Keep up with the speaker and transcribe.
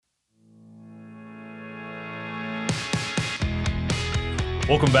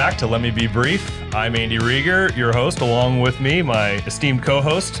Welcome back to Let Me Be Brief. I'm Andy Rieger, your host, along with me, my esteemed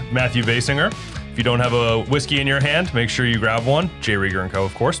co-host, Matthew Basinger. If you don't have a whiskey in your hand, make sure you grab one. Jay Rieger & Co.,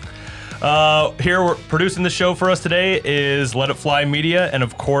 of course. Here, we're producing the show for us today is Let It Fly Media, and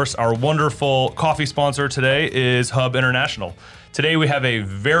of course, our wonderful coffee sponsor today is Hub International. Today, we have a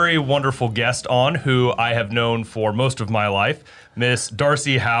very wonderful guest on who I have known for most of my life, Miss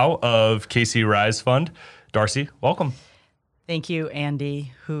Darcy Howe of KC Rise Fund. Darcy, welcome. Thank you,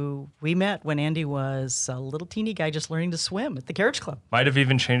 Andy, who we met when Andy was a little teeny guy just learning to swim at the Carriage Club. Might have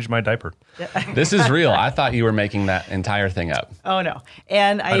even changed my diaper. This is real. I thought you were making that entire thing up. Oh, no.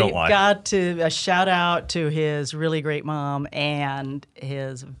 And I don't lie. got to a shout out to his really great mom and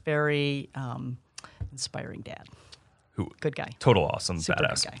his very inspiring dad. Good guy. Total awesome, Super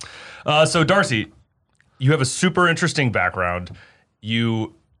badass. good guy. So Darcy, you have a super interesting background.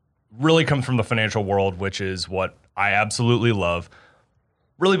 You really come from the financial world, which is what I absolutely love.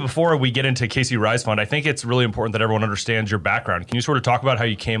 Really, before we get into KC Rise Fund, I think it's really important that everyone understands your background. Can you sort of talk about how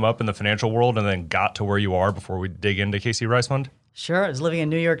you came up in the financial world and then got to where you are before we dig into KC Rise Fund? Sure. I was living in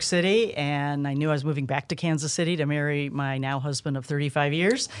New York City, and I knew I was moving back to Kansas City to marry my now husband of 35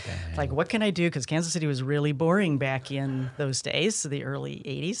 years. Dang. Like, what can I do? Because Kansas City was really boring back in those days, the early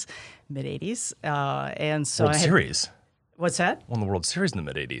 80s, mid-80s. And so World Series. What's that? Won the World Series in the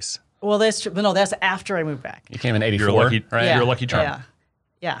mid-80s. Well, that's true. But no, that's after I moved back. You came in 84, You're lucky, right? Yeah. You're a lucky charm.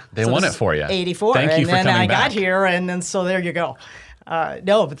 Yeah. They won it for you. 84. Thank you for and then coming I back. got here, and then so there you go.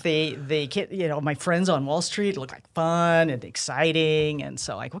 No, but the kid, my friends on Wall Street looked like fun and exciting, and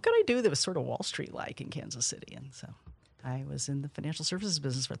so like, what could I do that was sort of Wall Street like in Kansas City? And so I was in the financial services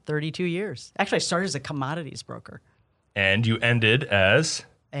business for 32 years. Actually, I started as a commodities broker. And you ended as?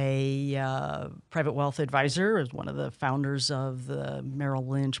 A private wealth advisor, as one of the founders of the Merrill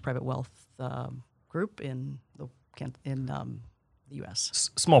Lynch Private Wealth Group in the U.S.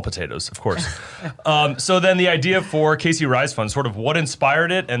 Small potatoes, of course. So then the idea for KC Rise Fund, sort of what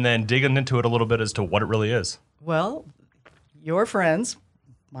inspired it, and then digging into it a little bit as to what it really is. Well, your friends,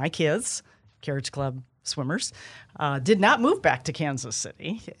 my kids, Carriage Club swimmers, did not move back to Kansas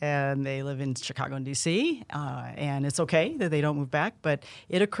City, and they live in Chicago and D.C., and it's okay that they don't move back, but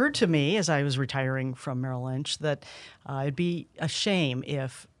it occurred to me as I was retiring from Merrill Lynch that it'd be a shame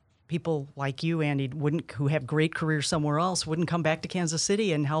if people like you, Andy, who have great careers somewhere else, wouldn't come back to Kansas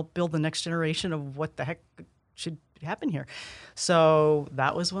City and help build the next generation of what the heck should happen here. So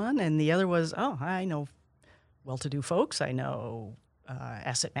that was one. And the other was, I know well-to-do folks. I know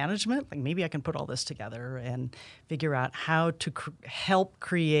asset management. Like, maybe I can put all this together and figure out how to help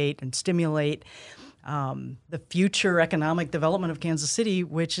create and stimulate the future economic development of Kansas City,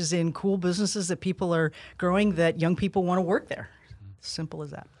 which is in cool businesses that people are growing, that young people want to work there. Simple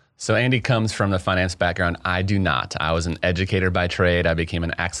as that. So Andy comes from the finance background. I do not. I was an educator by trade. I became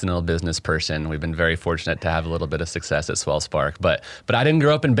an accidental business person. We've been very fortunate to have a little bit of success at Swell Spark, but I didn't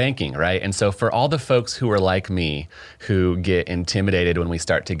grow up in banking, right? And so for all the folks who are like me, who get intimidated when we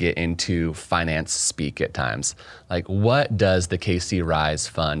start to get into finance speak at times, like, what does the KC Rise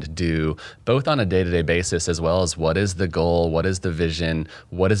Fund do, both on a day-to-day basis, as well as what is the goal, what is the vision,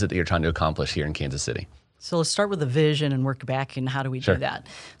 what is it that you're trying to accomplish here in Kansas City? So let's start with the vision and work back, and how do we do that?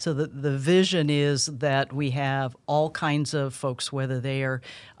 So the vision is that we have all kinds of folks, whether they are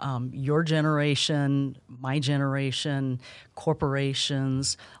your generation, my generation,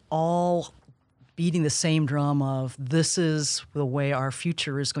 corporations, all beating the same drum of, this is the way our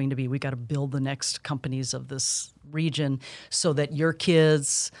future is going to be. We got to build the next companies of this region so that your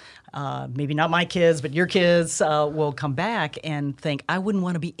kids, maybe not my kids, but your kids will come back and think, I wouldn't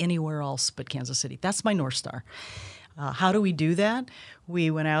want to be anywhere else but Kansas City. That's my North Star. How do we do that? We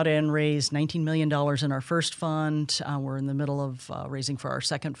went out and raised $19 million in our first fund. We're in the middle of raising for our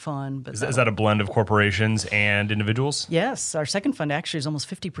second fund. But Is that a blend of corporations and individuals? Yes. Our second fund actually is almost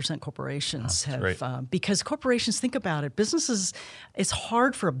 50% corporations. Because corporations, think about it, businesses, it's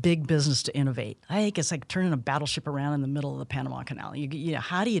hard for a big business to innovate. I think it's like turning a battleship around in the middle of the Panama Canal.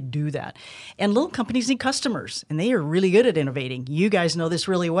 How do you do that? And little companies need customers, and they are really good at innovating. You guys know this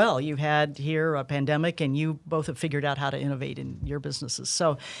really well. You've had here a pandemic, and you both have figured out how to innovate in your businesses.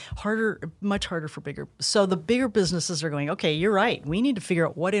 So much harder for bigger. So the bigger businesses are going, okay, you're right. We need to figure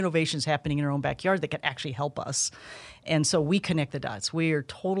out what innovation is happening in our own backyard that can actually help us. And so we connect the dots. We are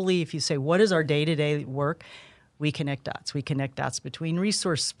totally, if you say, what is our day-to-day work? We connect dots. We connect dots between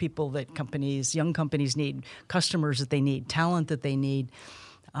resource people that young companies need, customers that they need, talent that they need.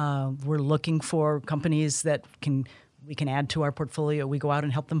 We're looking for companies that we can add to our portfolio. We go out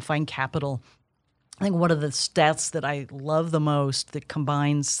and help them find capital. I think one of the stats that I love the most that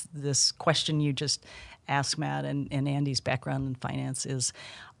combines this question you just ask Matt and Andy's background in finance is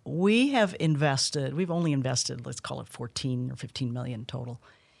we've only invested, let's call it 14 or 15 million total.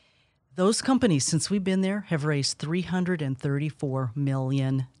 Those companies, since we've been there, have raised $334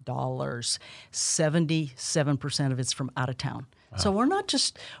 million. 77% of it's from out of town. Wow. So we're not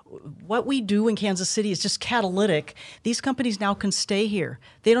just, what we do in Kansas City is just catalytic. These companies now can stay here.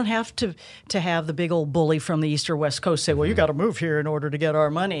 They don't have to have the big old bully from the East or West Coast say, well, you got to move here in order to get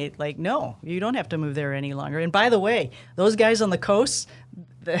our money. Like, no, you don't have to move there any longer. And by the way, those guys on the coast,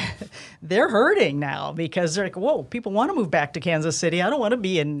 they're hurting now because they're like, whoa, people want to move back to Kansas City. I don't want to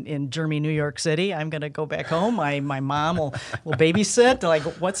be in Germany, New York City. I'm going to go back home. My mom will babysit. Like,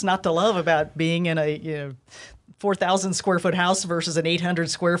 what's not to love about being in a 4,000 square foot house versus an 800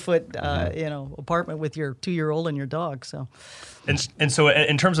 square foot apartment with your 2-year-old and your dog. So. And so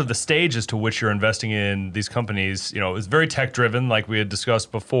in terms of the stage as to which you're investing in these companies, it's very tech driven, like we had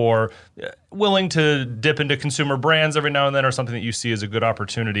discussed before, willing to dip into consumer brands every now and then or something that you see as a good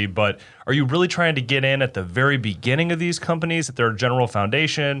opportunity. But are you really trying to get in at the very beginning of these companies, at their general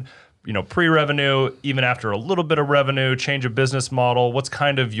foundation, pre-revenue, even after a little bit of revenue, change of business model? What's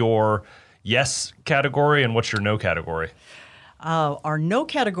kind of your yes category and what's your no category? Our no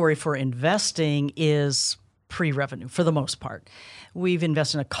category for investing is pre-revenue for the most part. We've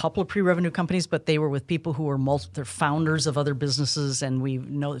invested in a couple of pre-revenue companies, but they were with people who were they're founders of other businesses, and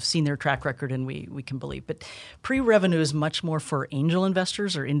we've seen their track record, and we can believe. But pre-revenue is much more for angel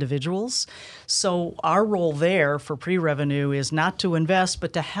investors or individuals. So our role there for pre-revenue is not to invest,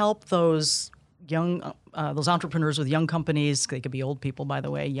 but to help those those entrepreneurs with young companies, they could be old people, by the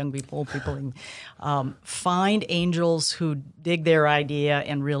way, young people, old people, find angels who dig their idea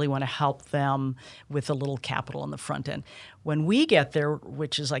and really want to help them with a little capital on the front end. When we get there,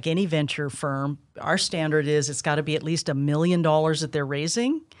 which is like any venture firm, our standard is it's got to be at least $1 million that they're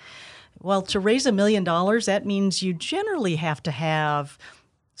raising. Well, to raise $1 million, that means you generally have to have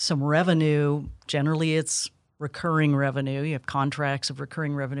some revenue. Generally, it's recurring revenue. You have contracts of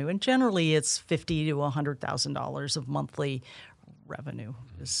recurring revenue, and generally it's $50,000 to $100,000 of monthly revenue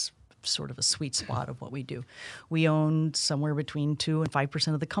is sort of a sweet spot of what we do. We own somewhere between 2% and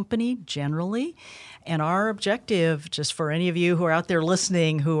 5% of the company generally, and our objective, just for any of you who are out there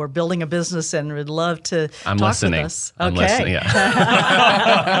listening who are building a business and would love to talk with us. I'm listening. Yeah.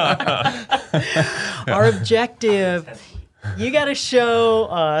 Our objective. You got to show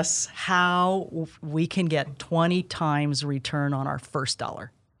us how we can get 20 times return on our first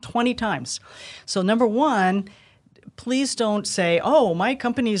dollar. 20 times. So number one, please don't say, oh, my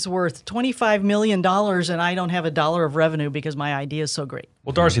company's worth $25 million and I don't have $1 of revenue because my idea is so great.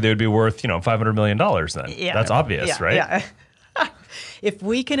 Well, Darcy, they would be worth, $500 million then. Yeah. That's obvious, right? Yeah. If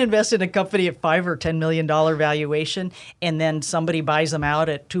we can invest in a company at $5 or $10 million valuation and then somebody buys them out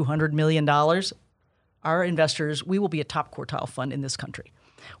at $200 million, our investors, we will be a top quartile fund in this country.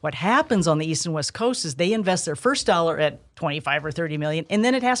 What happens on the East and West Coast is they invest their first dollar at 25 or 30 million, and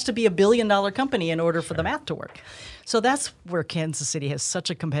then it has to be $1 billion company in order for the math to work. So that's where Kansas City has such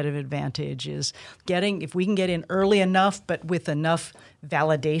a competitive advantage is if we can get in early enough, but with enough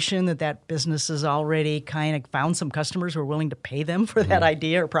validation that business has already kind of found some customers who are willing to pay them for that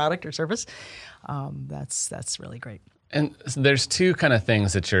idea or product or service, that's really great. And there's two kind of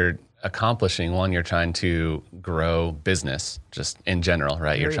things that you're accomplishing. One, you're trying to grow business just in general,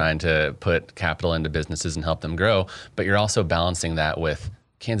 right? You're trying to put capital into businesses and help them grow, but you're also balancing that with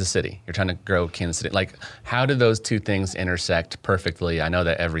Kansas City. You're trying to grow Kansas City. Like, how do those two things intersect perfectly? I know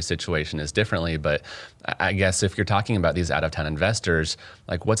that every situation is differently, but I guess if you're talking about these out-of-town investors,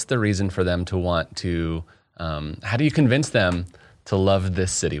 like, what's the reason for them to want to, how do you convince them to love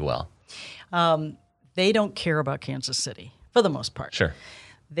this city well? They don't care about Kansas City for the most part. Sure.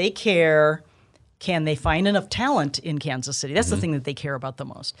 They care, can they find enough talent in Kansas City? That's the thing that they care about the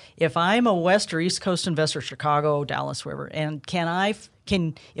most. If I'm a West or East Coast investor, Chicago, Dallas, wherever, and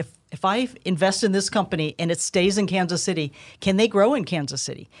if I invest in this company and it stays in Kansas City, can they grow in Kansas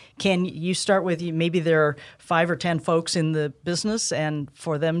City? Can you start with maybe there are 5 or 10 folks in the business, and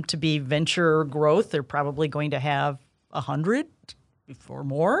for them to be venture growth, they're probably going to have 100 or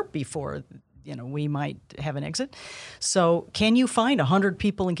more before we might have an exit. So can you find 100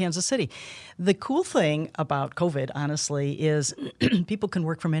 people in Kansas City? The cool thing about COVID, honestly, is people can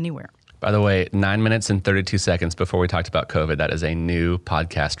work from anywhere. By the way, 9 minutes and 32 seconds before we talked about COVID. That is a new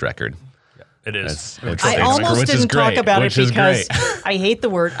podcast record. It is. I almost didn't talk about it because I hate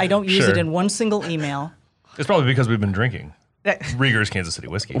the word. I don't use it in one single email. It's probably because we've been drinking Rieger's Kansas City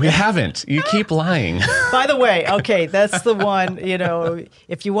whiskey. We haven't. You keep lying. By the way, okay, that's the one,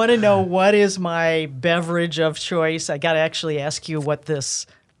 if you want to know what is my beverage of choice, I got to actually ask you what this,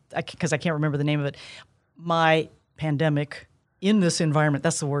 because I can't remember the name of it. my pandemic in this environment,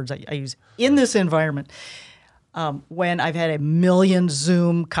 that's the words I use, in this environment, when I've had a million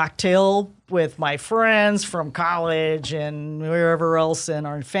Zoom cocktail with my friends from college and wherever else in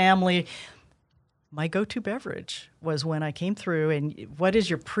our family, my go-to beverage was when I came through. And what is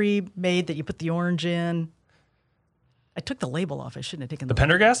your pre-made that you put the orange in? I took the label off. I shouldn't have taken the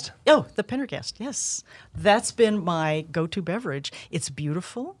Pendergast? Oh, the Pendergast, yes. That's been my go-to beverage. It's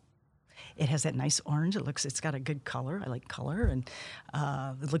beautiful. It has that nice orange. It's got a good color. I like color, and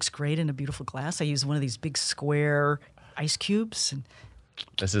it looks great in a beautiful glass. I use one of these big square ice cubes. And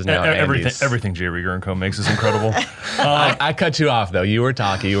this is now everything J. Rieger & Co. makes is incredible. I cut you off though. You were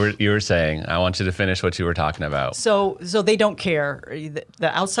talking. You were saying. I want you to finish what you were talking about. So they don't care.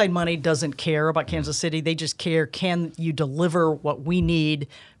 The outside money doesn't care about Kansas City. They just care, can you deliver what we need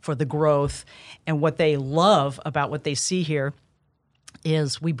for the growth? And what they love about what they see here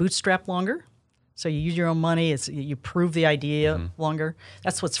is we bootstrap longer. So you use your own money. You prove the idea longer.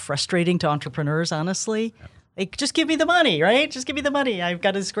 That's what's frustrating to entrepreneurs, honestly. Like, just give me the money, right? Just give me the money. I've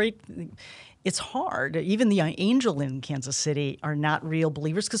got this great... It's hard. Even the angel in Kansas City are not real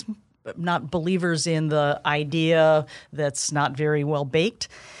believers, because not believers in the idea that's not very well baked,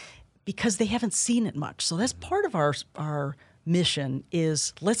 because they haven't seen it much. So that's part of our mission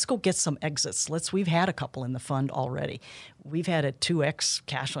is, let's go get some exits. We've had a couple in the fund already. We've had a 2x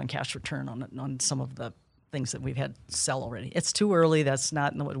cash on cash return on some of the things that we've had sell already. It's too early. That's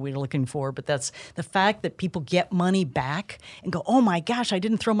not what we're looking for. But that's the fact that people get money back and go, oh my gosh, I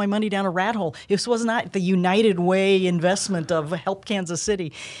didn't throw my money down a rat hole. This was not the United Way investment of Help Kansas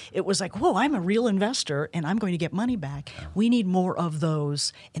City. It was like, whoa, I'm a real investor and I'm going to get money back. We need more of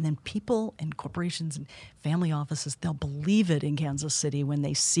those. And then people and corporations and family offices, they'll believe it in Kansas City when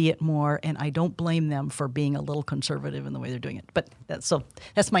they see it more. And I don't blame them for being a little conservative in the way they're doing it. But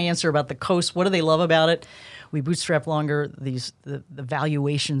that's my answer about the coast. What do they love about it? We bootstrap longer. The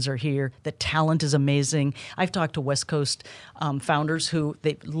valuations are here. The talent is amazing. I've talked to West Coast founders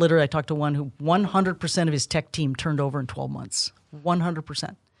I talked to one who 100% of his tech team turned over in 12 months.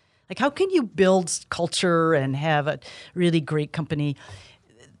 100%. Like, how can you build culture and have a really great company?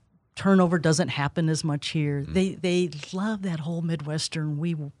 Turnover doesn't happen as much here. They love that whole Midwestern.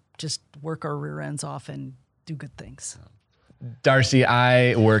 We just work our rear ends off and do good things. Darcy,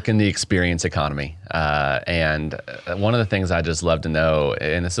 I work in the experience economy, and one of the things I just love to know,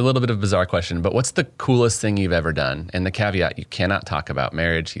 and it's a little bit of a bizarre question, but what's the coolest thing you've ever done? And the caveat, you cannot talk about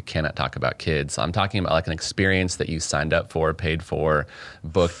marriage, you cannot talk about kids. I'm talking about like an experience that you signed up for, paid for,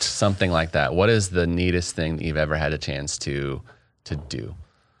 booked, something like that. What is the neatest thing that you've ever had a chance to do?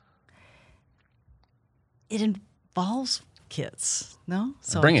 It involves kids. No,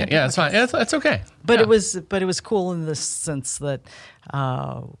 so bring it. Yeah, it's fine. Yeah, it's okay. But yeah. It was cool in the sense that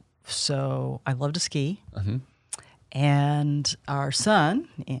so I love to ski, and our son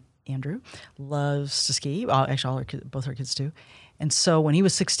Andrew loves to ski. Actually, both our kids do. And so when he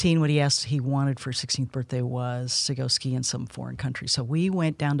was 16, what he wanted for his 16th birthday was to go ski in some foreign country. So we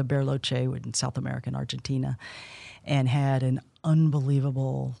went down to Bariloche in South America, in Argentina, and had an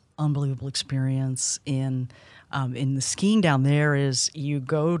unbelievable experience in the skiing down there. Is you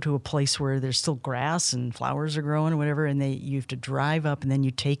go to a place where there's still grass and flowers are growing or whatever, and you have to drive up, and then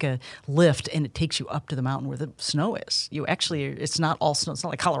you take a lift, and it takes you up to the mountain where the snow is. It's not all snow. It's not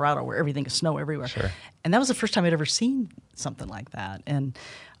like Colorado where everything is snow everywhere. Sure. And that was the first time I'd ever seen something like that. And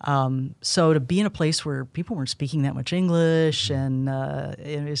so to be in a place where people weren't speaking that much English, and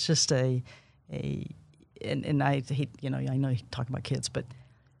it's just and I hate, I know you talk about kids, but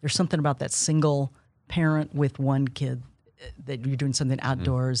there's something about that single parent with one kid that you're doing something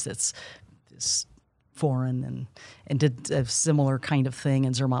outdoors that's foreign, and did a similar kind of thing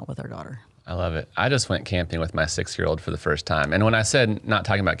in Zermatt with our daughter. I love it. I just went camping with my 6-year-old for the first time. And when I said not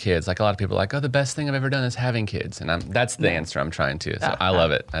talking about kids, like a lot of people are like, oh, the best thing I've ever done is having kids. And that's the answer I'm trying to. So I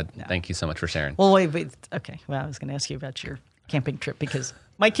love it. Thank you so much for sharing. Well, wait. Okay. Well, I was going to ask you about your camping trip because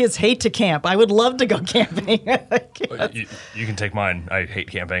my kids hate to camp. I would love to go camping. You can take mine. I hate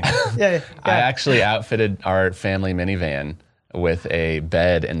camping. Yeah. I actually outfitted our family minivan with a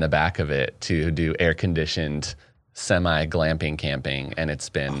bed in the back of it to do air-conditioned semi-glamping camping, and it's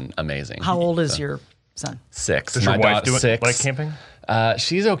been amazing. How old is your son? 6. Does your wife do it like camping?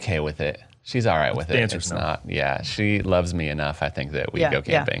 She's okay with it. She's all right with it. The answer's no. Yeah, she loves me enough, I think, that we go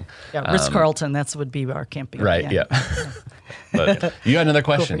camping. Yeah, Ritz-Carlton, that would be our camping. Right, yeah. But you had another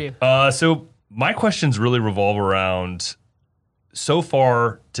question. Cool for you. So my questions really revolve around, so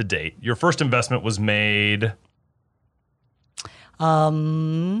far to date, your first investment was made?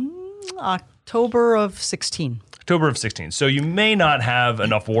 October of 16. October of 16. So you may not have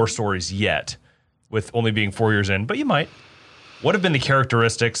enough war stories yet with only being 4 years in, but you might. What have been the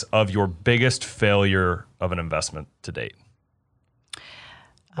characteristics of your biggest failure of an investment to date?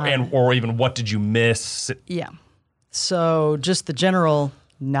 Or even what did you miss? Yeah. So just the general,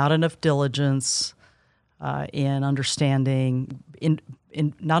 not enough diligence in understanding,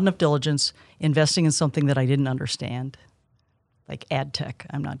 not enough diligence, investing in something that I didn't understand, like ad tech.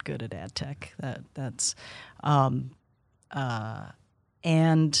 I'm not good at ad tech.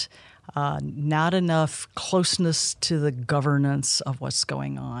 And not enough closeness to the governance of what's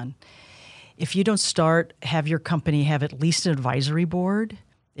going on. If you don't have your company have at least an advisory board,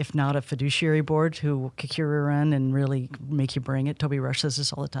 if not a fiduciary board who will kick your rear end and really make you bring it. Toby Rush says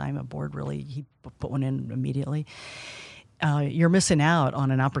this all the time. A board he put one in immediately. You're missing out on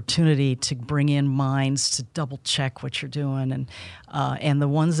an opportunity to bring in minds to double check what you're doing. And the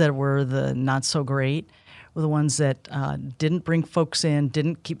ones that were the not so great were the ones that didn't bring folks in,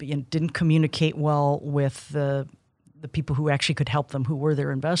 didn't communicate well with the people who actually could help them, who were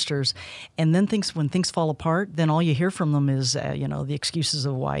their investors. And then when things fall apart, then all you hear from them is, the excuses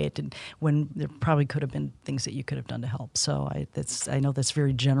of why it didn't, when there probably could have been things that you could have done to help. So I know that's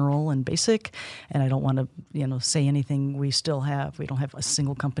very general and basic, and I don't want to, say anything. We don't have a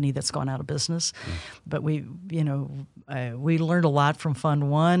single company that's gone out of business, but we learned a lot from Fund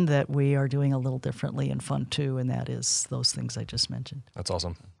 1 that we are doing a little differently in Fund 2, and that is those things I just mentioned. That's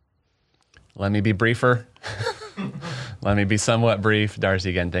awesome. Let me be briefer. Let me be somewhat brief.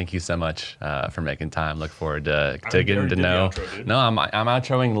 Darcy, again, thank you so much for making time. Look forward to getting to know. Outro, no, I'm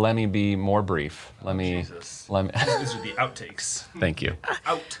outroing. Let me be more brief. Let me. These are the outtakes. Thank you.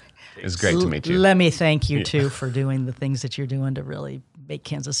 Outtakes. It's great to meet you. Let me thank you too for doing the things that you're doing to really make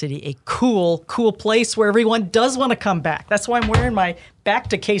Kansas City a cool place where everyone does want to come back. That's why I'm wearing my Back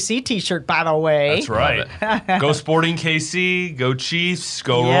to KC t-shirt, by the way. That's right. Go Sporting KC. Go Chiefs.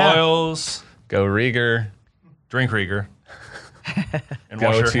 Go Royals. Go Rieger. Drink Rieger. And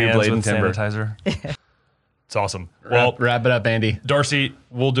wash your hands with sanitizer. It's awesome. Well, wrap it up, Andy. Darcy,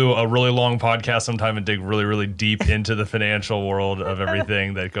 we'll do a really long podcast sometime and dig really, really deep into the financial world of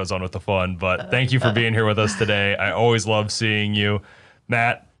everything that goes on with the fund. But thank you for being here with us today. I always love seeing you.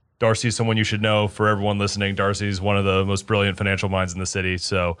 Matt, Darcy is someone you should know. For everyone listening, Darcy's one of the most brilliant financial minds in the city.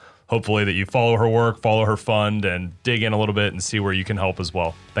 So hopefully that you follow her work, follow her fund, and dig in a little bit and see where you can help as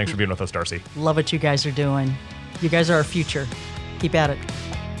well. Thanks for being with us, Darcy. Love what you guys are doing. You guys are our future. Keep at it.